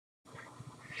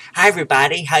Hi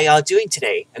everybody, how y'all doing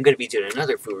today? I'm going to be doing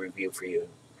another food review for you.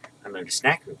 Another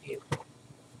snack review.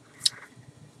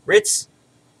 Ritz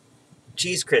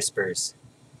Cheese Crispers.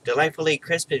 Delightfully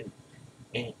crispy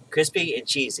and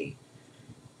cheesy.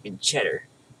 And cheddar.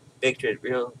 Baked with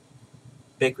real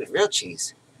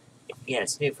cheese. Yeah,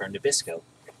 it's new from Nabisco.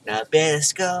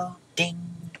 Nabisco,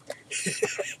 ding!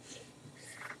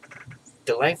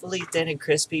 Delightfully thin and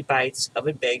crispy bites,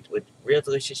 oven baked with real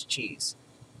delicious cheese.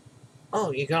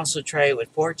 Oh, you can also try it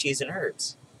with pork, cheese, and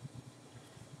herbs.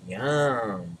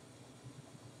 Yum!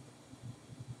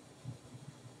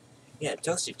 Yeah,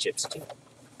 toasted chips too.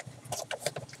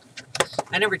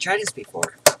 I never tried this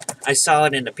before. I saw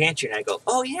it in the pantry and I go,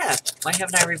 oh yeah, why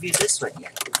haven't I reviewed this one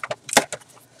yet?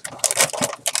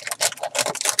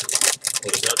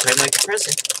 There's no time like the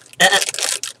present.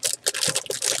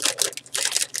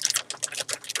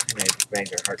 My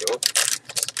bags are hard to open.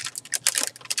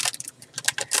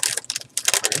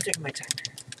 I'm taking my time.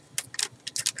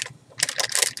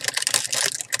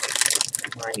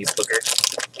 Come on, you booger.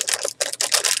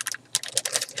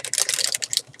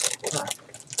 Hold on.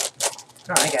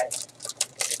 Oh, I got it.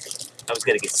 I was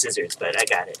gonna get scissors, but I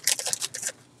got it.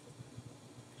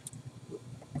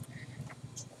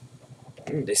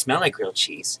 They smell like grilled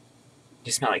cheese.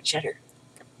 They smell like cheddar.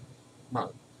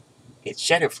 Well, it's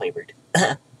cheddar flavored.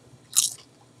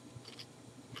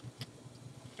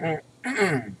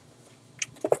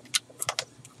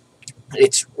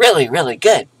 It's really, really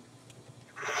good.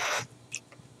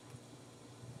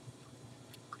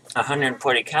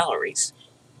 140 calories.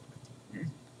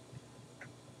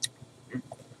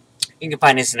 You can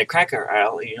find this in the cracker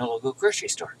aisle in your local grocery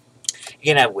store.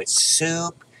 You can have it with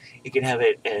soup. You can have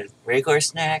it as a regular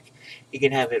snack. You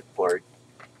can have it for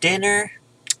dinner.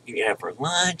 You can have it for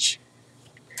lunch.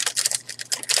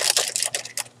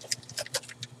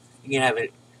 You can have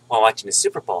it while watching the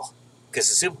Super Bowl, because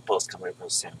the Super Bowl is coming up real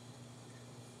soon.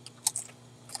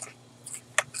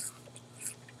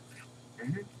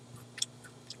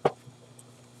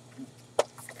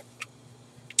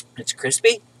 It's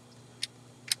crispy.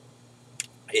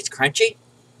 It's crunchy.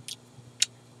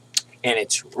 And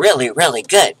it's really, really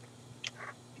good.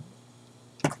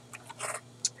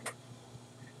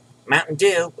 Mountain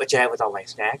Dew, which I have with all my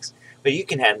snacks, but you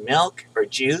can have milk or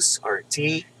juice or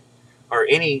tea or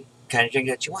any kind of drink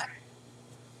that you want.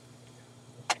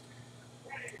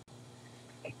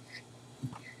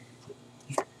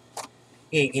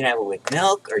 You can have it with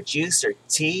milk or juice or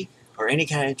tea or any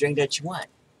kind of drink that you want.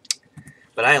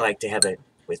 But I like to have it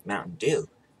with Mountain Dew.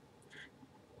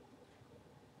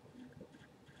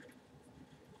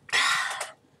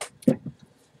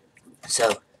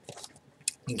 So,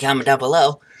 you can comment down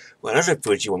below what other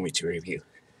foods you want me to review.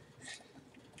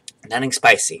 Nothing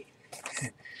spicy.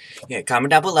 Yeah,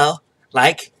 comment down below.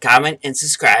 Like, comment, and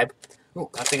subscribe. Oh,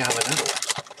 I think I have another one.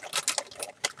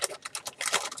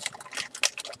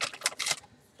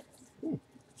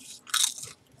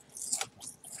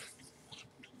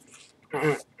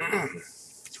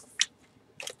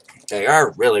 They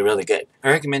are really, really good. I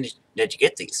recommend that you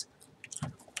get these.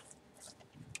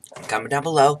 Comment down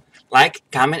below. Like,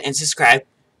 comment, and subscribe.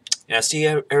 And I'll see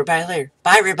you everybody later.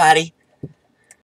 Bye, everybody.